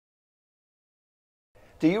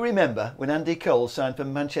Do you remember when Andy Cole signed for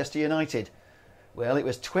Manchester United? Well, it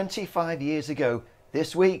was 25 years ago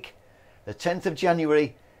this week, the 10th of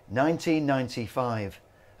January 1995.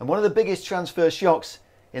 And one of the biggest transfer shocks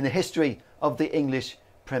in the history of the English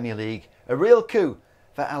Premier League. A real coup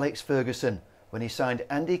for Alex Ferguson when he signed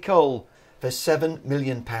Andy Cole for £7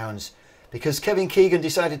 million. Because Kevin Keegan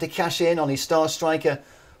decided to cash in on his star striker.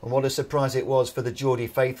 And what a surprise it was for the Geordie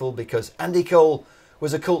faithful, because Andy Cole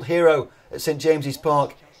was a cult hero at St James's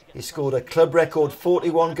Park. He scored a club record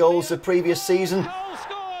 41 goals the previous season.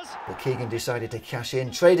 But Keegan decided to cash in,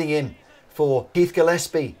 trading him for Keith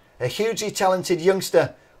Gillespie. A hugely talented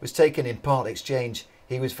youngster was taken in part exchange.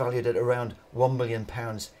 He was valued at around £1 million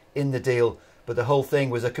in the deal. But the whole thing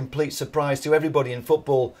was a complete surprise to everybody in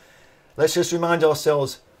football. Let's just remind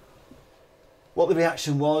ourselves what the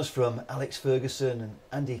reaction was from Alex Ferguson and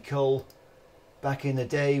Andy Cole back in the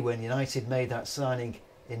day when United made that signing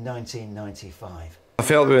in 1995. I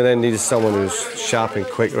felt we then needed someone who's sharp and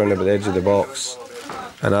quick around the edge of the box,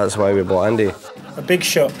 and that's why we bought Andy. A big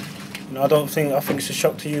shock. I think it's a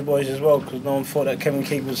shock to you boys as well, because no one thought that Kevin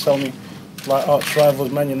Keegan would sell me like arch rivals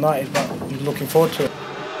Man United, but I'm looking forward to it.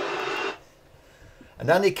 And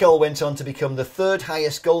Andy Cole went on to become the third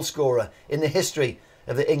highest goal scorer in the history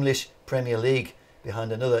of the English Premier League,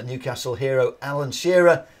 behind another Newcastle hero, Alan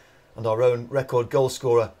Shearer, and our own record goal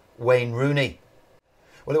scorer, Wayne Rooney.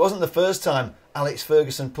 Well, it wasn't the first time Alex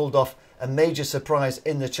Ferguson pulled off a major surprise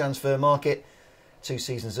in the transfer market. 2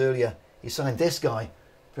 seasons earlier, he signed this guy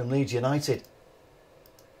from Leeds United.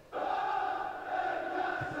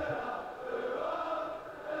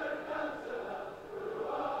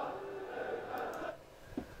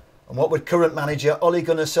 And what would current manager Ole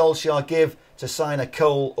Gunnar Solskjaer give to sign a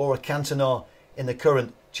Cole or a Cantona in the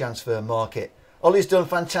current transfer market? Ole's done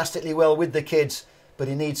fantastically well with the kids, but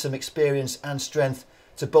he needs some experience and strength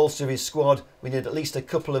to bolster his squad. We need at least a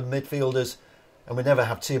couple of midfielders, and we never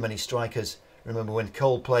have too many strikers. Remember when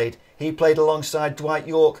Cole played, he played alongside Dwight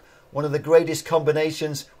York, one of the greatest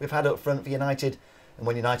combinations we've had up front for United. And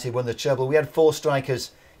when United won the treble, we had 4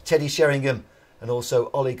 strikers, Teddy Sheringham and also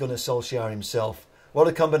Ole Gunnar Solskjaer himself. What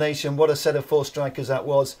a combination, what a set of 4 strikers that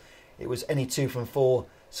was. It was any 2 from 4,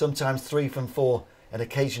 sometimes 3 from 4, and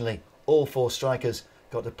occasionally all 4 strikers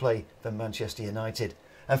got to play for Manchester United.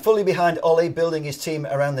 And fully behind Ole building his team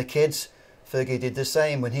around the kids. Fergie did the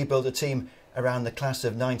same when he built a team around the class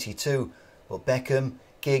of '92. But Beckham,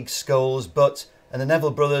 Giggs, Scholes, Butt and the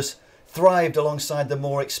Neville brothers thrived alongside the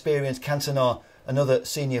more experienced Cantona and other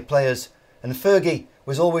senior players. And Fergie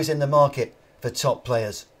was always in the market for top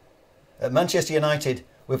players. At Manchester United,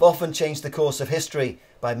 we've often changed the course of history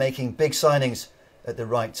by making big signings at the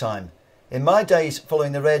right time. In my days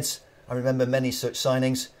following the Reds, I remember many such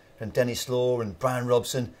signings, from Dennis Law and Brian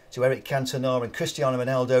Robson to Eric Cantona and Cristiano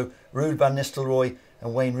Ronaldo, Ruud van Nistelrooy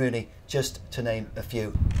and Wayne Rooney, just to name a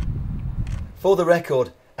few. For the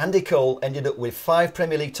record, Andy Cole ended up with 5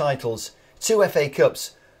 Premier League titles, 2 FA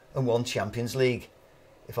Cups and 1 Champions League.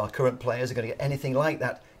 If our current players are going to get anything like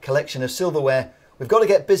that collection of silverware, we've got to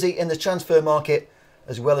get busy in the transfer market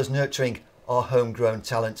as well as nurturing our homegrown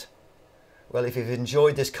talent. Well, if you've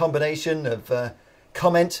enjoyed this combination of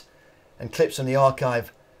comment and clips from the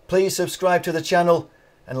archive, please subscribe to the channel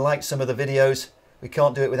and like some of the videos. We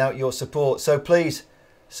can't do it without your support, so please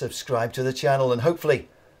subscribe to the channel, and hopefully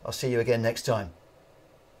I'll see you again next time.